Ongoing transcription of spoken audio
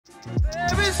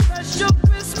Very special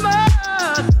Christmas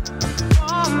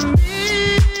for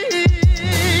me.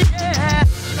 Yeah.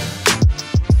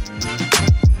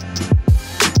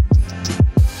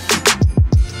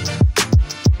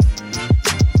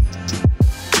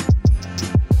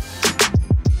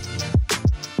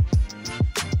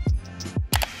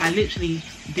 I literally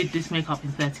did this makeup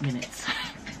in 30 minutes.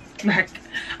 Like,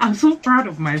 I'm so proud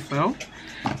of myself,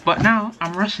 but now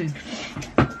I'm rushing.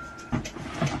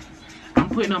 I'm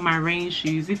putting on my rain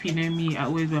shoes. If you know me, I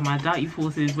always wear my dirty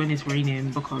forces when it's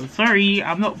raining because, sorry,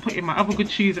 I'm not putting my other good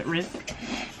shoes at risk.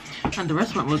 And the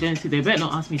restaurant we're going to, they better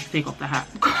not ask me to take off the hat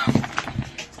because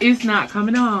it's not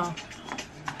coming off.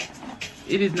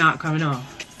 It is not coming off.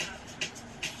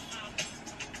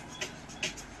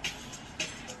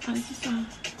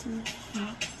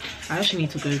 I actually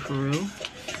need to go for real.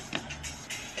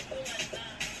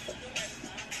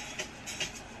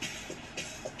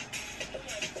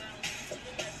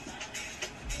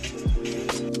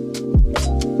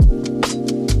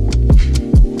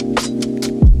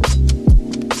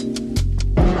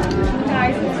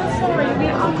 Guys, I'm so sorry, we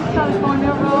are on the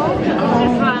California roll. We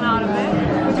just ran out of it.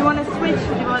 Do you want to switch? Do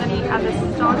you want to eat at the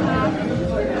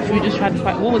starter? Should we just try the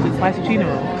what was it, spicy tuna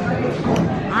roll?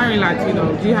 I really like tuna.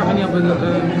 Do you have any other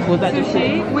was that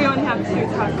sushi? Just we only have 2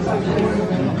 types of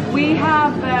sushi. We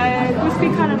have crispy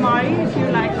calamari, if you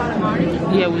like calamari.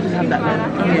 yeah, we'll just have that then.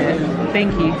 Yeah.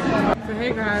 Thank you. So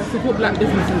hey guys, support black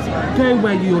businesses. Go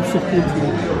where you're supporting.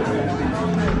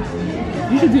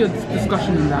 You should do a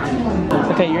discussion on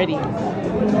that. Okay, you ready?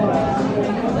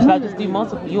 Should I just do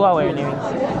multiple? You are wearing earrings.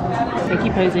 Okay,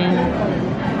 keep posing. I'm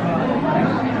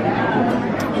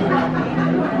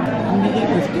gonna eat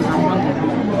this because I'm hungry.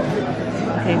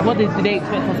 Okay, what do they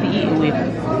expect us to eat it with?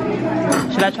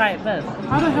 Should I try it first?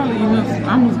 How the hell are you not?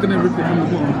 I'm just gonna rip it from the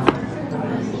bottom.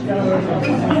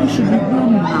 It should be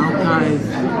warm now, guys.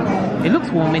 It looks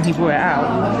warm when he brought it out.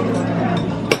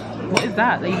 What is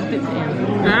that you dipped it in?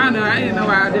 I don't know, I didn't know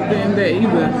why I dipped it in there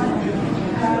either.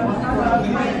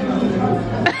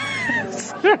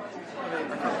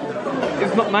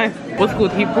 It's not nice. What's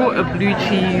called? He brought a blue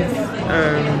cheese,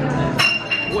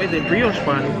 what is it, brioche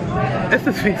bun?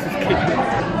 Esther's face is kicking.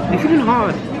 It's even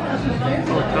hard.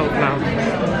 Oh, that was loud.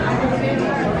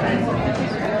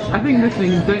 I think this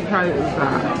thing, don't try it with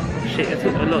that. Shit, it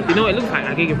took a lot. You know what it looks like?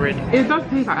 Agege bread. It does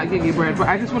taste like agege bread, but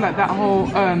I just feel like that whole,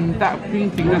 that green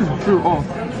thing just threw it off.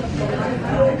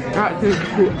 That tastes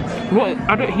good. What?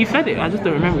 He said it, I just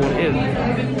don't remember what it is.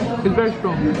 It's very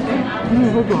strong.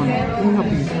 Hold on. Let me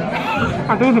help you.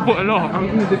 I don't want to put a lot. I'm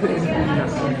going to dip it in.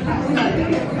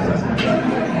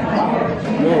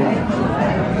 Whoa.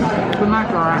 It's a nice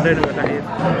jar. I don't know what that is.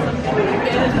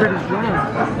 This bread is dry.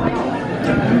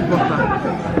 What's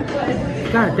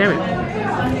that? God damn it. I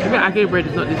bet agege bread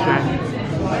is not this dry.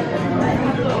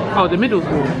 Oh, the middle's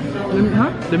warm.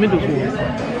 Huh? The middle's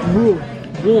warm.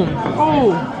 Warm.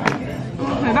 Oh!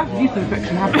 No, that's yeast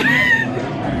infection happening.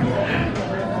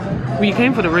 We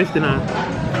came for the roast dinner.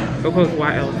 Because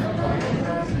what else?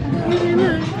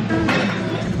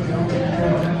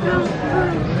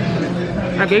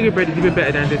 Agege bread is even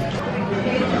better than this.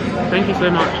 Thank you so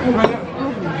much.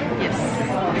 Yes.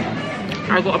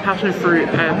 I got a passion fruit.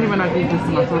 I think when I did this to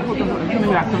myself, it's gonna be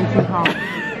like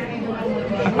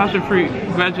 £17. A passion fruit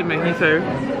virgin mojito.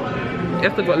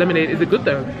 Esther got lemonade. Is it good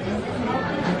though?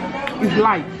 It's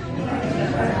light.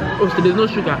 Oh, so there's no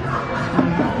sugar. I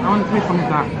want to taste some of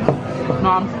that. No,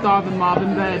 I'm starving,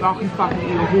 Marvin. Babe, I can fucking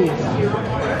eat a horse.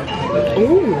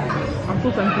 Oh, I'm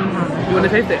still £17. You want to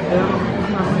taste it? Yeah.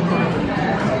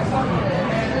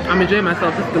 I'm enjoying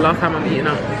myself. This is the last time I'm eating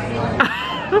out.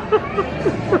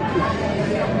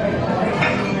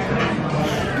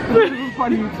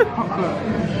 Funny.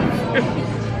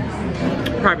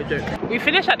 Private joke. We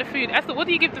finished at the food. Esther, what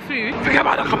do you give the food? Forget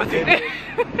about the conversation.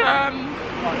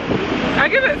 I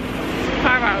give it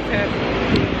 5 out of 10.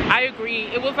 I agree.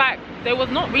 It was like there was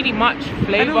not really much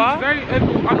flavour. It was very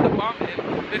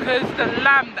underwhelming because the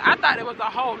lamb. I thought it was a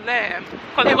whole lamb.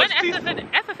 Because when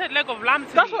Esther said leg of lamb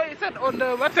to that's me, what it said on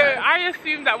the website. So I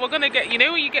assumed that we're gonna get, you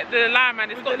know, when you get the lamb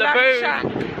and it's got the bone, shank.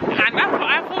 And that's what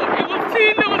I thought. It was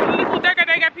 2 little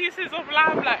dega pieces of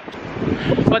lamb, like.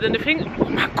 But then the thing, oh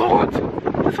my god,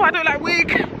 that's why I don't like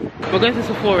wig. We're going to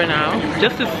Sephora now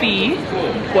just to see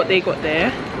what they got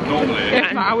there.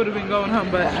 If not, I would have been going home,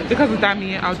 but because of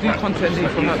Dami, I'll do content day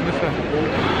for her with her.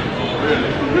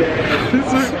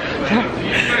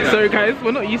 Sorry guys,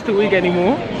 we're not used to wig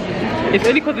anymore. It's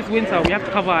only because it's winter, we have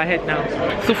to cover our head now.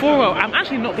 Sephora, I'm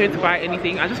actually not going to buy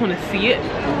anything. I just want to see it.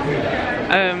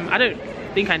 I don't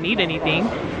think I need anything.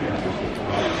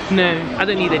 No, I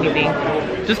don't need anything.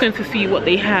 Just going to see what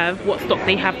they have, what stock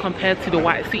they have compared to the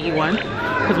White City one.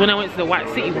 Because when I went to the White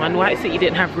City one, White City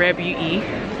didn't have Rare Beauty.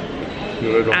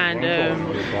 And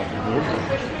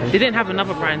they didn't have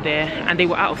another brand there, and they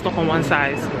were out of stock on one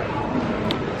size.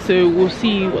 So we'll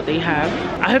see what they have.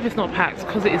 I hope it's not packed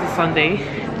because it is a Sunday.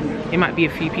 It might be a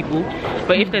few people,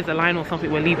 but if there's a line or something,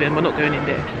 we're leaving. We're not going in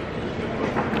there.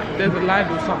 There's a line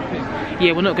or something.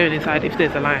 Yeah, we're not going inside if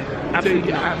there's a line.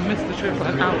 Absolutely. So, I missed the trip for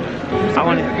an hour. I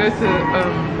wanted to go to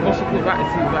also called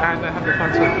Battersea, but I don't have the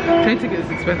funds for it. Train ticket is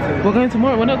expensive. We're going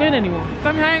tomorrow. We're not going anymore.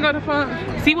 I mean, I ain't got the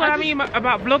funds. See what I mean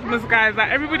about vlogmas, guys?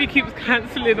 Like everybody keeps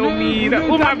cancelling on me. Like,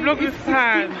 all my vloggers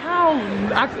plans.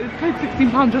 It paid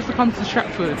 £16 just to come to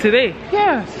Stratford today.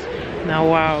 Yes. Now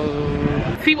wow.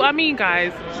 See what I mean,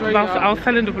 guys? I was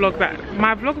telling the vlog that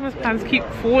my vlogmas plans keep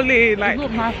falling. Like, it's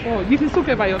not my fault. You can still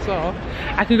go by yourself.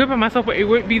 I can go by myself, but it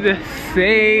won't be the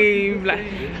same. Like,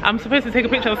 I'm supposed to take a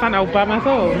picture of Santa by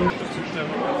myself.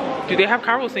 Do they have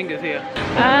carol singers here?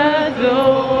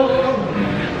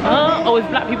 Oh, it's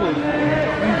black people.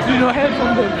 Do not hear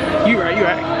from them. You right.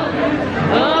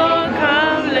 Oh,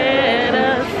 come let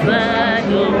us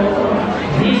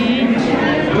in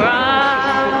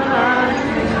Christ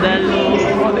the Lord.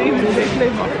 Oh, they even say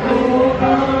flavor.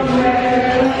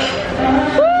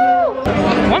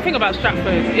 One thing about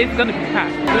Stratford, it's gonna be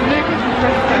packed.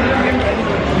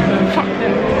 Fuck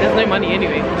them. There's no money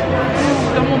anyway.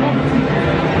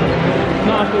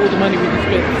 Not after all the money we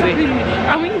spent today.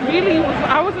 I mean, really,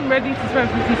 I wasn't ready to spend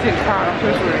 £56. I'm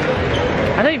so sorry.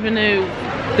 I don't even know.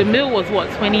 The meal was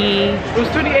what, 20? It was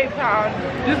 £28.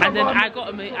 And then I got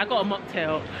a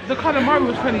mocktail. The calamari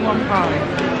was £21.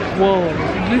 Whoa.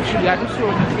 Literally, I just saw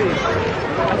it on his face.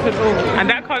 I said, oh. And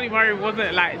that calamari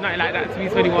wasn't like nothing like that to be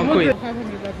 21 quid.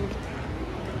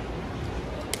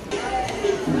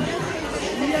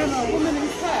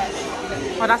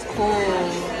 Oh, that's cool.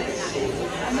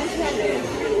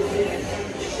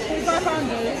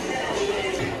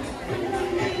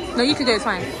 No, you can go, it's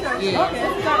fine. Yeah.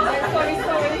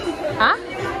 Huh?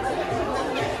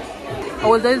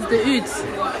 Oh, those the oods.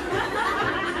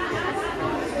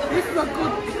 This is a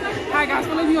good. Hi guys,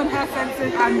 follow me on Hair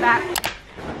Senses and that.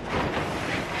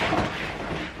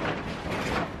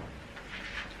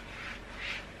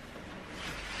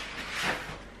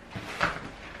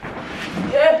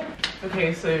 Yeah.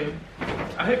 Okay, so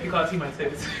I hope you can't see my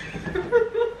toes.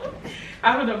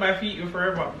 I haven't done my feet in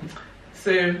forever.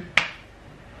 So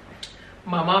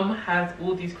my mum has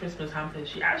all these Christmas hampers.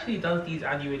 She actually does these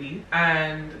annually,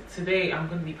 and today I'm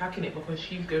going to be packing it because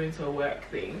she's going to a work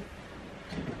thing.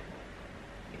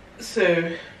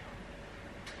 So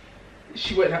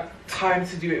she won't have time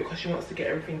to do it because she wants to get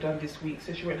everything done this week,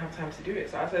 so she won't have time to do it.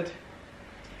 So I said,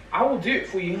 I will do it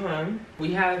for you, hon.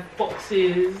 We have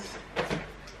boxes,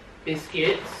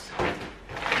 biscuits.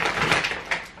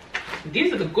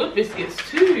 These are the good biscuits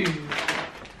too.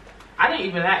 I don't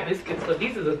even like biscuits, but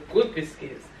these are the good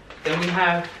biscuits. Then we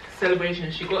have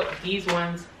Celebration. She got these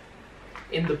ones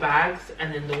in the bags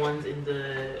and then the ones in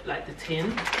the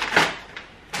tin.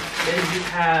 Then we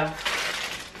have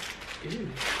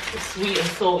the sweet and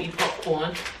salty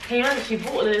popcorn. Hey man, she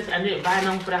bought this and didn't buy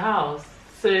none for the house.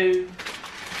 So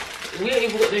we ain't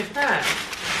even got no snacks.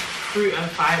 Fruit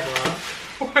and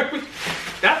fiber.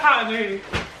 That's how I know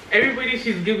everybody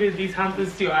she's giving these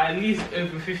hampers to are at least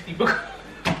over 50 bucks.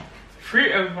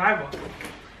 Fruit and fiber.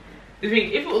 The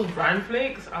thing, if it was bran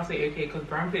flakes, I'll say okay, because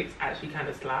bran flakes actually kind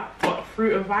of slap. But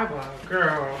fruit and fiber,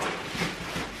 girl.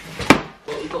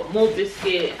 But we got more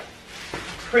biscuit,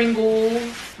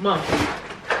 Pringles. Mum,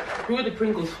 who are the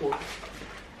Pringles for?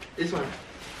 This one.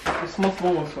 The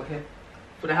small ones for here.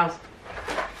 For the house.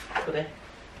 For there.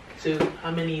 So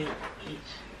how many each?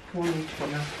 One each for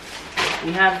now.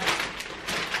 We have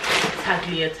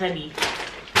tagliatelle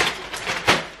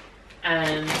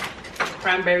and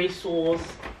cranberry sauce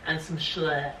and some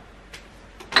schlur.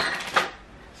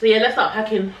 So yeah, let's start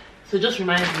packing. So just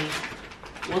remind me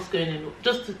what's going in.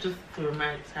 Just to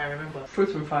remind, so I remember. Fruit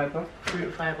and fiber. Fruit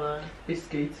and fiber.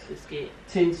 Biscuit.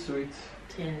 Tin sweet.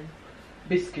 Tin.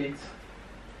 Biscuit.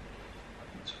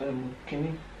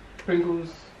 Kenny.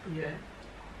 Pringles. Yeah.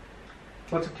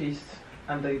 Butter paste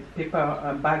and the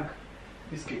paper bag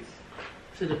biscuits.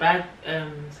 So the bag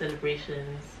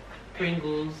Celebrations,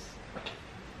 Pringles,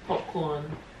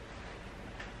 popcorn.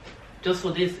 Just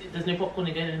for this, there's no popcorn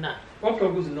again in that.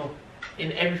 Popcorn goes no.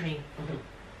 In everything.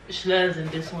 Schlurs in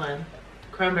this one,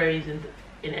 cranberries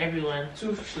in everyone.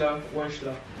 2 schlur, 1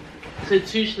 schlur. So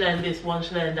 2 schlur in this, 1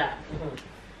 schlur in that.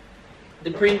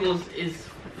 The Pringles is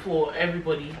for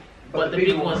everybody, but the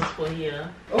big one's for here.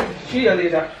 Oh, see you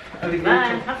later. Bye,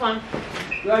 have fun.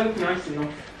 You all look nice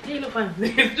enough. Yeah, you look fine.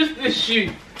 It's just this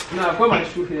shoe. No, I've got my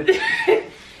shoe here.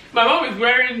 My mom is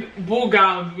wearing ball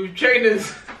gowns with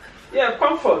trainers. Yeah,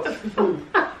 comfort.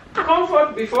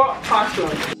 Comfort before fashion.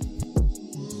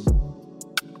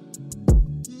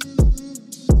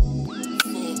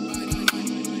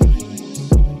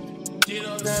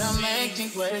 That I make me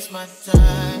waste my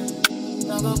time.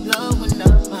 Don't go blowing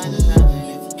up my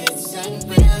life. It's ain't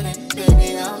real and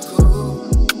baby, I'm cool.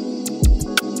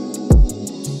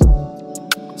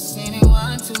 Seen it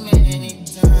one too many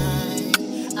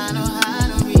times. I know how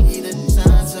to read the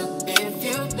signs. So if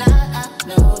you die, I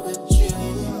know the truth.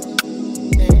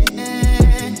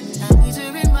 I need to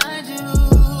remind you.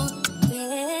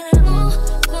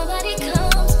 Nobody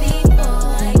comes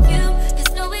before you.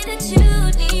 There's no way that you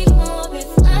need more if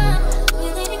I'm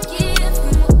willing to give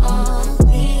you all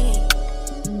me.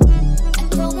 I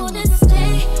don't wanna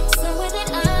stay somewhere that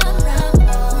I'm not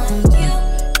on you.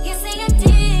 You say I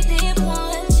didn't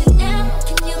want you now.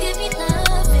 Can you give me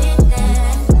loving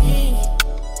that need?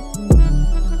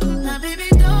 Now baby,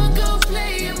 don't go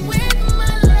playing with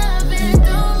my love and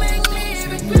don't make me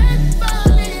regret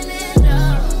falling in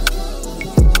love.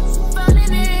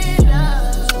 Falling in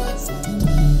love.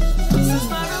 So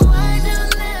far away, you'll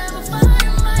never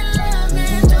find my love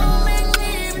and don't make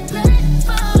me regret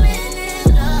falling in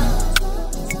love.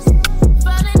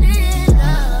 Falling in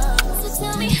love. So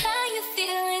tell me how you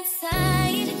feel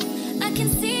inside. I can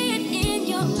see it in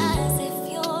your eyes. If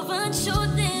you're unsure,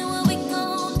 then what we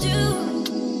gon' do?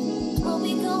 What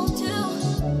we gon' do?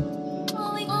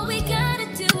 All we gotta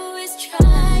do is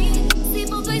try.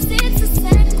 People place it's a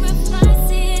sacrifice.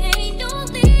 It ain't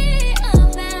only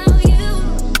about you.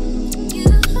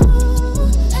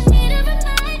 I need to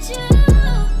remind you.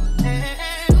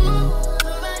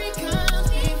 Nobody comes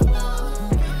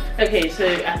before. Okay, so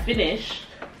I finished.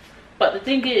 But the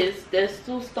thing is, there's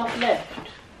still stuff left.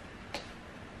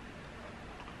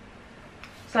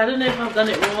 So I don't know if I've done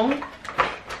it wrong.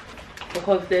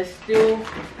 Because there's still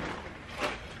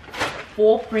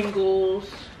 4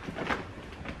 Pringles,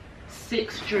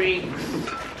 6 drinks.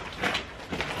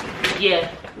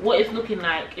 Yeah, what it's looking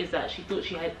like is that she thought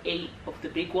she had 8 of the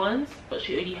big ones, but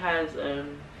she only has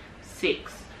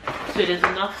 6. So there's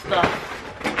enough stuff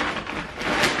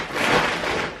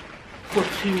for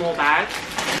 2 more bags.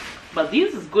 But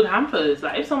these is good hampers.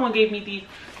 Like if someone gave me these,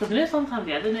 because you know sometimes,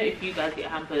 yeah, I don't know if you guys get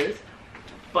hampers,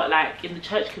 but like in the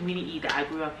church community that I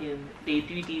grew up in, they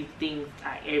do these things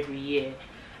like every year.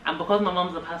 And because my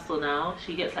mom's a pastor now,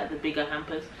 she gets like the bigger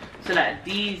hampers. So like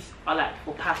these are like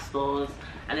for pastors,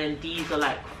 and then these are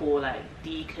like for like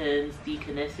deacons,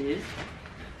 deaconesses.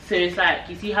 So it's like,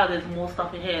 you see how there's more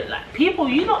stuff in here. Like people,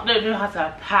 you don't know how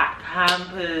to pack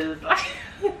hampers.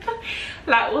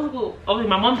 Like what's it called? Obviously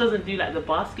my mom doesn't do like the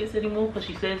baskets anymore, because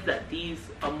she says that these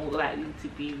are more likely to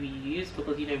be reused,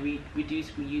 because you know,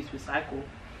 reduce, reuse, recycle.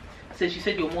 So she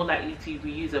said you're more likely to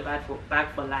reuse a bag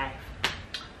for life.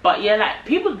 But yeah, like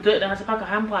people don't know how to pack a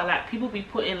hamper. Like people be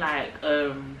putting like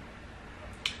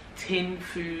tin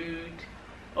food,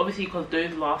 obviously because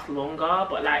those last longer,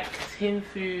 but like tin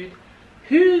food,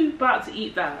 who's about to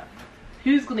eat that?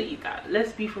 Who's gonna eat that?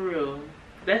 Let's be for real,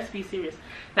 let's be serious.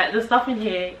 Like the stuff in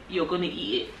here, you're gonna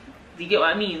eat it. Do you get what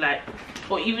I mean? Like,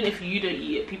 or even if you don't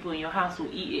eat it, people in your house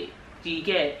will eat it. Do you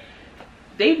get it?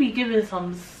 They be giving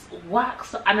some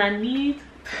wax, and I need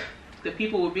the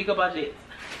people with bigger budgets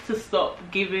to stop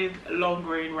giving long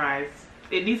grain rice.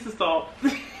 It needs to stop.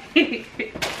 It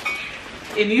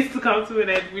needs to come to an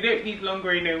end. We don't need long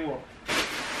grain no more.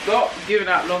 Stop giving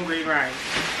out long grain rice.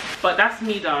 But that's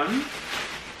me done.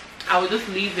 I will just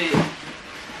leave it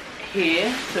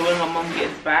here, so when my mom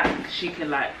gets back, she can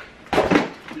like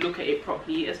look at it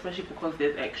properly, especially because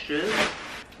there's extras.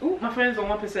 Oh, my phone's on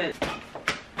 1%.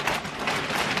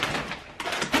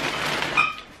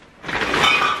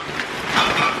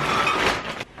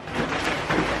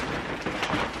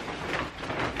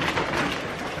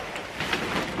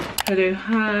 Hello,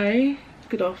 hi,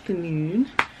 good afternoon.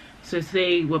 So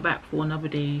today we're back for another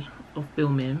day of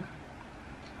filming.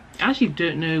 I actually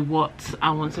don't know what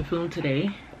I want to film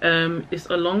today. It's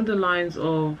along the lines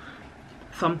of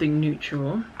something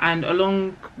neutral, and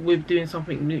along with doing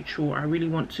something neutral, I really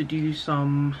want to do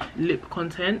some lip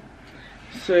content.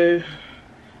 So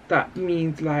that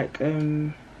means like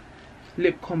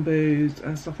lip combos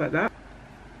and stuff like that.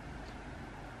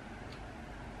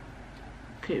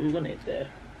 Okay, we're gonna hit there.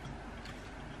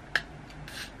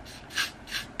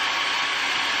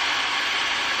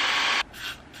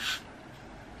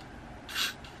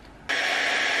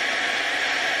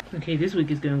 Okay, this wig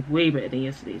is going way better than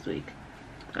yesterday's wig.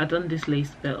 I've done this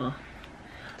lace better.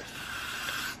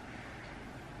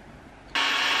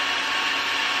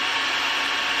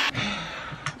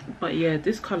 But yeah,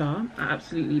 this color, I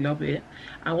absolutely love it.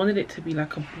 I wanted it to be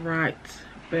like a bright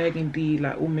burgundy,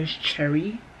 like almost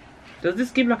cherry. Does this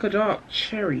give like a dark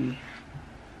cherry?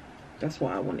 That's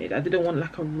what I wanted. I didn't want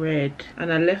like a red.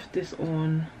 And I left this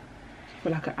on for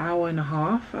like an hour and a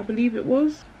half, I believe it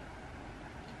was.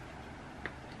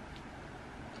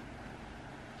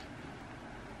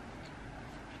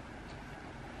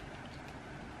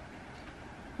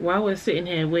 While we're sitting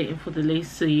here waiting for the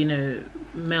lace to, you know,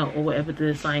 melt or whatever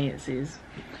the science is,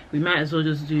 we might as well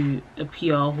just do a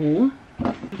PR haul.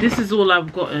 This is all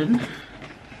I've gotten.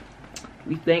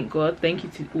 We thank God. Thank you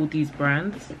to all these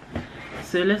brands.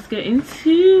 So let's get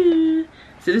into...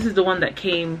 So this is the one that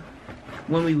came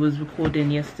when we was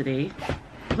recording yesterday.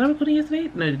 Was I recording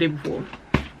yesterday? No, the day before.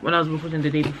 When I was recording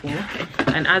the day before.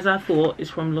 And as I thought,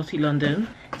 it's from Lottie London.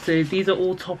 So these are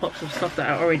all top-ups of stuff that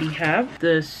I already have.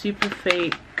 The Super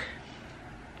Fake...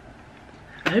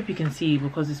 I hope you can see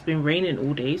because it's been raining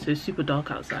all day, so it's super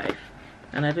dark outside.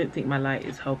 And I don't think my light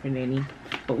is helping any.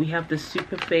 But we have the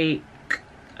Super Fake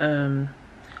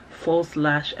False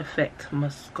Lash Effect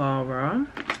Mascara.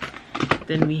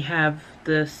 Then we have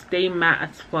the Stay Matte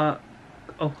as Fuck.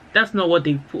 Oh, that's not what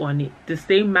they put on it. The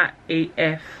Stay Matte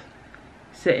AF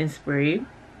Setting Spray.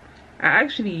 I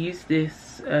actually used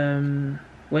this when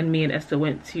me and Esther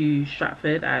went to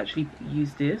Stratford. I actually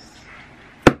used this.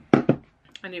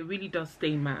 And it really does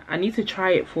stay matte. I need to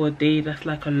try it for a day that's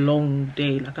like a long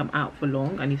day. Like I'm out for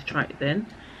long. I need to try it then.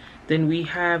 Then we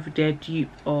have their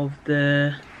dupe of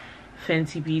the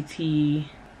Fenty Beauty.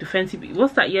 The Fenty Beauty.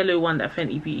 What's that yellow one that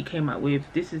Fenty Beauty came out with?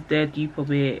 This is their dupe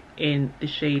of it in the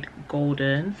shade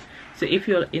Golden. So if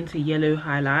you're into yellow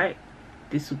highlight,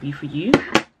 this will be for you.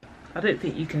 I don't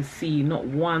think you can see not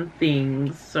one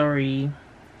thing. Sorry.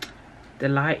 The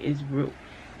light is real.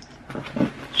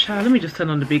 Child, let me just turn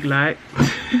on the big light.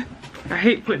 I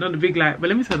hate putting on the big light, but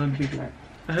let me turn on the big light.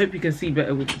 I hope you can see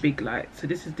better with the big light. So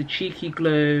this is the Cheeky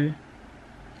Glow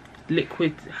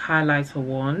Liquid Highlighter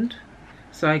Wand.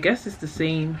 So I guess it's the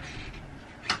same.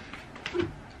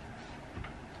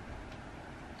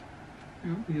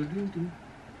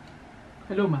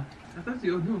 Hello, ma. I thought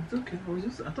you, no, it's okay.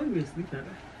 I thought you were sleeping at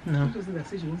that. No. She just said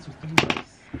that she wants to do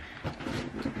rice.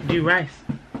 Do rice?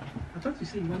 I thought you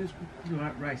said you wanted to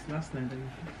cook rice last night.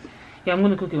 Yeah, I'm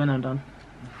gonna cook it when I'm done.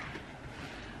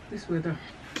 This weather.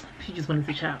 She just wanted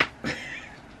to chat.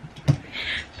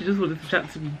 She just wanted to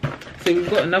chat to me. So we've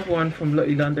got another one from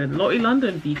Lottie London. Lottie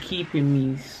London be keeping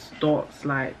me stocks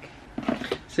like.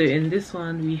 So in this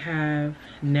one we have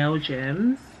nail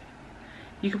gems.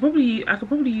 I could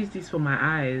probably use these for my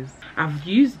eyes. I've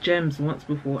used gems once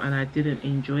before and I didn't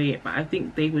enjoy it, but I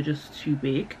think they were just too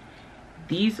big.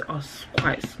 These are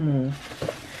quite small.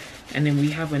 And then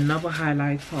we have another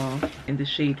highlighter in the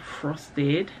shade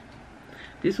Frosted.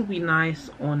 This will be nice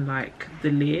on like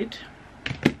the lid.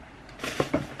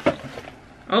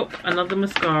 Oh, another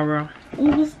mascara.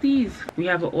 Oh, what's these? We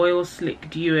have an Oil Slick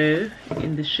Duo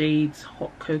in the shades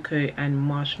Hot Cocoa and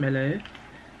Marshmallow.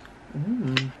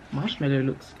 Ooh, marshmallow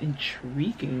looks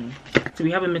intriguing. So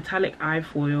we have a metallic eye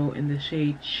foil in the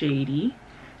shade Shady.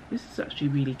 This is actually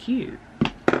really cute.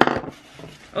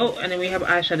 Oh, and then we have an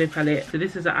eyeshadow palette. So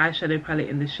this is an eyeshadow palette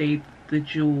in the shade The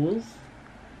Jewels.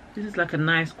 This is like a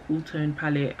nice cool tone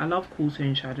palette. I love cool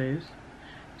tone shadows,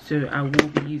 so I will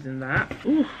be using that.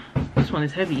 Ooh, this one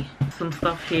is heavy. Some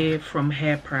stuff here from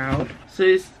Hair Proud. So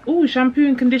it's, oh, shampoo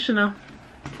and conditioner.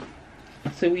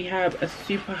 So we have a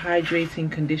super hydrating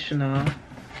conditioner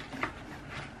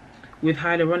with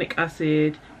hyaluronic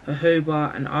acid,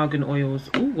 jojoba and argan oils.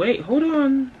 Oh wait, hold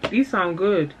on, these sound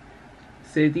good.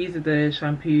 So these are the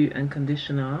shampoo and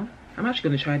conditioner. I'm actually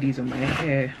going to try these on my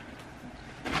hair.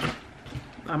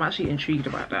 I'm actually intrigued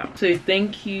about that. So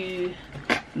thank you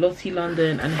Lottie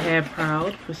London and Hair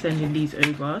Proud for sending these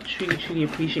over. Truly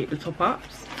appreciate the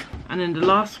top-ups. And then the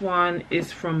last one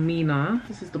is from Mina.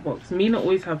 This is the box. Mina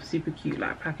always have super cute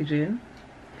like packaging.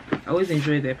 I always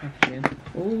enjoy their packaging.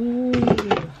 Oh,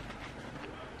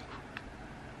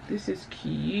 this is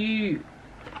cute.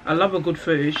 I love a good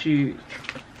photo shoot.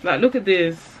 Like, look at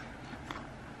this.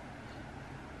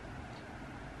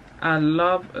 I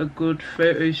love a good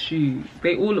photo shoot.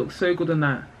 They all look so good on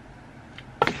that.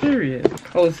 Period.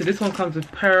 Oh, so this one comes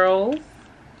with pearls.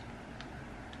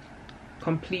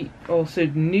 Complete. Oh, so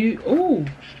new. Oh,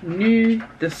 new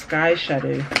the sky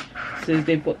shadow. So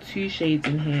they've got two shades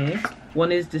in here.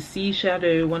 One is the sea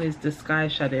shadow, one is the sky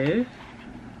shadow.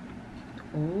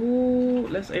 Oh,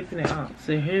 let's open it up.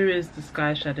 So here is the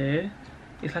sky shadow.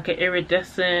 It's like an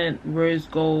iridescent rose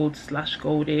gold /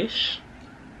 goldish.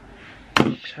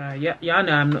 Yeah, I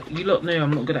know I'm not. You lot know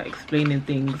I'm not good at explaining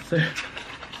things, so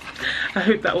I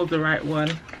hope that was the right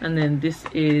one. And then this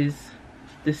is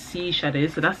the sea shadow.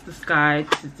 So that's the sky,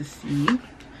 this is the sea.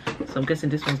 So I'm guessing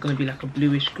this one's going to be like a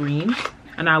bluish green.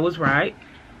 And I was right.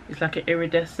 It's like an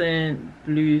iridescent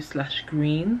blue /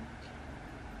 green.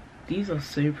 These are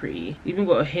so pretty. Even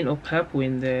got a hint of purple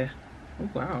in there. Oh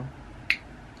wow,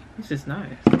 this is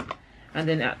nice. And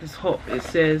then at the top it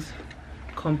says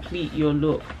complete your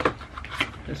look.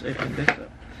 Let's open this up.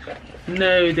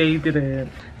 No, they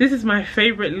didn't. This is my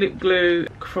favorite lip glow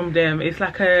from them. It's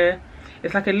like a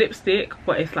lipstick,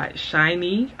 but it's like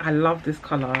shiny. I love this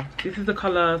color. This is the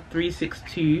color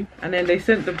 362. And then they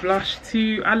sent the blush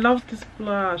too. I love this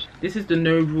blush. This is the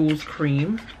No Rules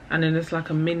cream. And then it's like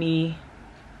a mini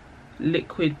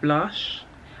liquid blush.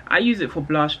 I use it for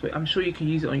blush, but I'm sure you can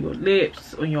use it on your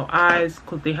lips, on your eyes,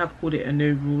 because they have called it a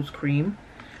No Rules cream.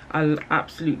 I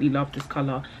absolutely love this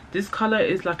color. This color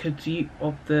is like a dupe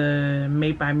of the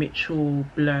Made by Mitchell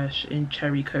blush in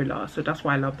Cherry Cola, so that's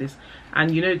why I love this.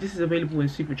 And you know, this is available in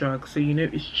Superdrug, so you know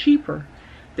it's cheaper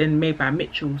than Made by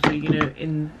Mitchell. So you know,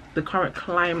 in the current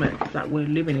climate that we're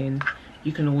living in,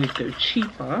 you can always go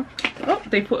cheaper. Oh,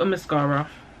 they put a mascara.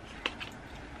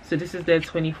 So this is their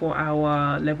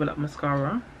 24-hour level up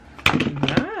mascara.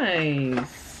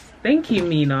 Nice. Thank you,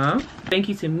 Mina. Thank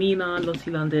you to Mina,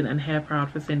 Lottie London and Hair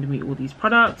Proud for sending me all these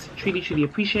products. Truly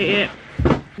appreciate it.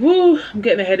 Woo, I'm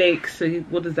getting a headache. So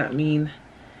what does that mean?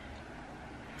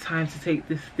 Time to take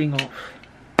this thing off.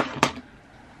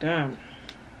 Damn.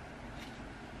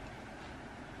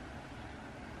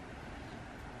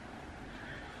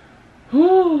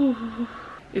 Woo.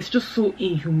 It's just so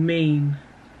inhumane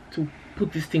to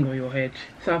put this thing on your head.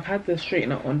 So I've had the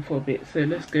straightener on for a bit, so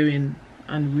let's go in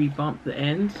and rebump the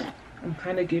ends. I'm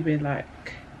kind of giving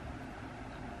like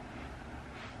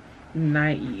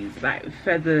 90s, like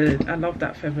feathered. I love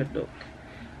that feathered look.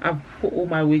 I've put all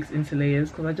my wigs into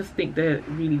layers because I just think they're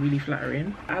really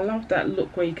flattering. I love that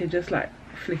look where you can just like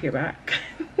flick it back.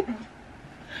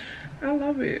 I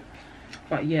love it.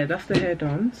 But yeah, that's the hair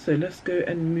done. So let's go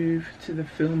and move to the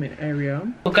filming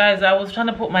area. Well guys, I was trying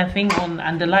to put my thing on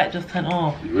and the light just turned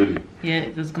off. You ready? Yeah,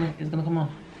 it's gonna come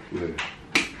on. Yeah.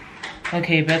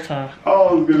 Okay, better. Oh,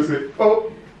 I was gonna say,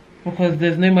 oh. Because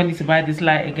there's no money to buy this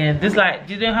light again. This light,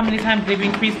 do you know how many times they've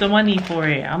increased the money for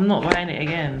it? I'm not buying it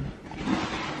again.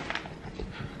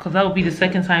 Because that would be the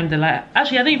second time the light.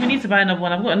 Actually, I don't even need to buy another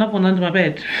one. I've got another one under my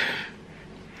bed.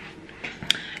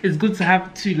 It's good to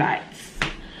have two lights.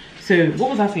 So what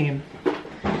was I saying?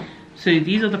 So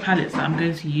these are the palettes that I'm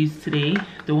going to use today,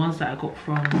 the ones that I got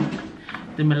from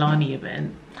the Milani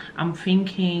event. I'm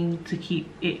thinking to keep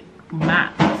it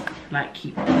matte, like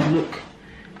keep the look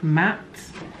matte.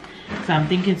 So I'm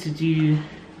thinking to do you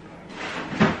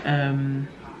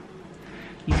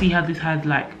see how this has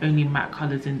like only matte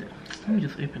colors in the, let me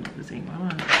just open up the thing.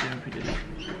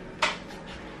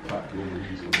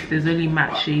 There's only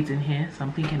matte shades in here, so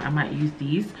I'm thinking I might use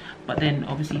these. But then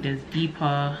obviously there's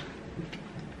deeper,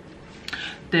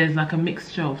 there's like a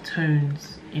mixture of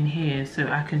tones in here, so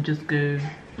I can just go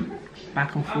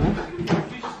back and forth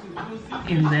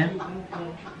in there.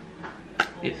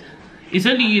 It's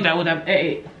only you that would have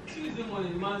ate it.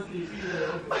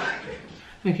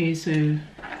 Okay, so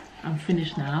I'm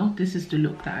finished now. This is the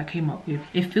look that I came up with.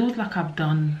 It feels like I've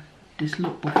done this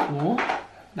look before.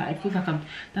 Like it feels like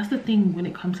that's the thing when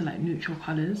it comes to like neutral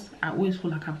colors. I always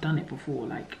feel like I've done it before.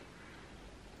 Like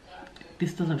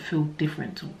this doesn't feel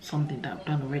different to something that I've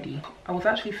done already. I was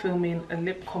actually filming a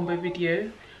lip combo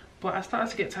video, but I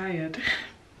started to get tired.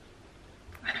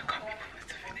 And I can't be bothered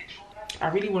to finish. I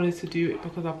really wanted to do it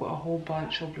because I've got a whole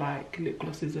bunch of like lip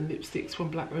glosses and lipsticks from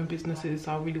black owned businesses.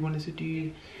 So I really wanted to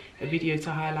do a video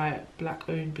to highlight black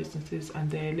owned businesses and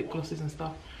their lip glosses and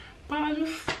stuff. But I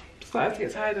just started to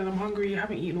get tired and I'm hungry. I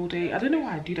haven't eaten all day. I don't know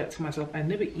why I do that to myself. I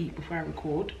never eat before I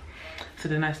record. So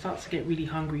then I start to get really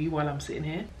hungry while I'm sitting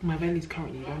here. My belly's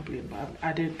currently rumbling, but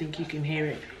I don't think you can hear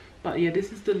it. But yeah,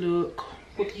 this is the look.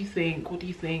 What do you think? What do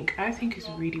you think? I think it's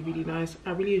really nice.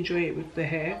 I really enjoy it with the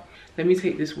hair. Let me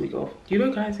take this wig off. You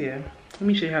know guys, yeah, let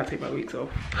me show you how to take my wigs off.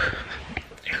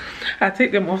 I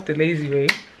take them off the lazy way.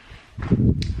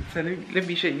 So let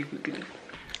me show you quickly.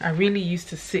 I really used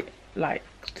to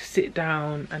sit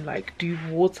down and like do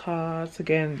water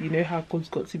again. You know how God's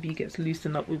Got to Be gets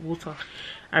loosened up with water.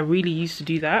 I really used to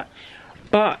do that,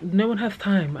 but no one has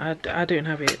time. I don't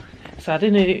have it. So I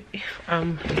don't know if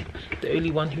I'm the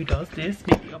only one who does this.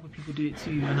 Maybe other people do it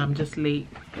too and I'm just late,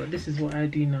 but this is what I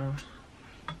do now.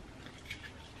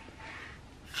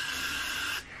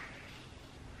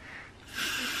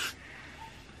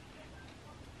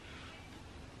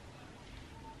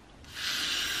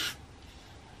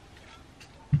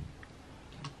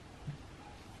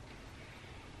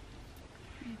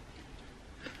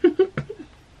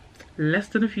 less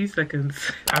than a few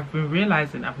seconds. I've been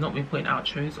realizing I've not been putting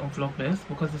outros on Vlogmas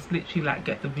because it's literally like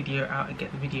get the video out and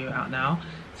get the video out now.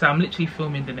 So I'm literally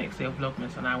filming the next day of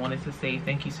Vlogmas, and I wanted to say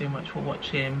thank you so much for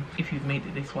watching. If you've made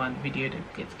it this one video, don't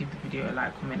forget to give the video a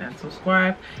like, comment and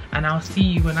subscribe, and I'll see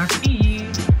you when I see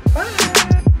you. Bye.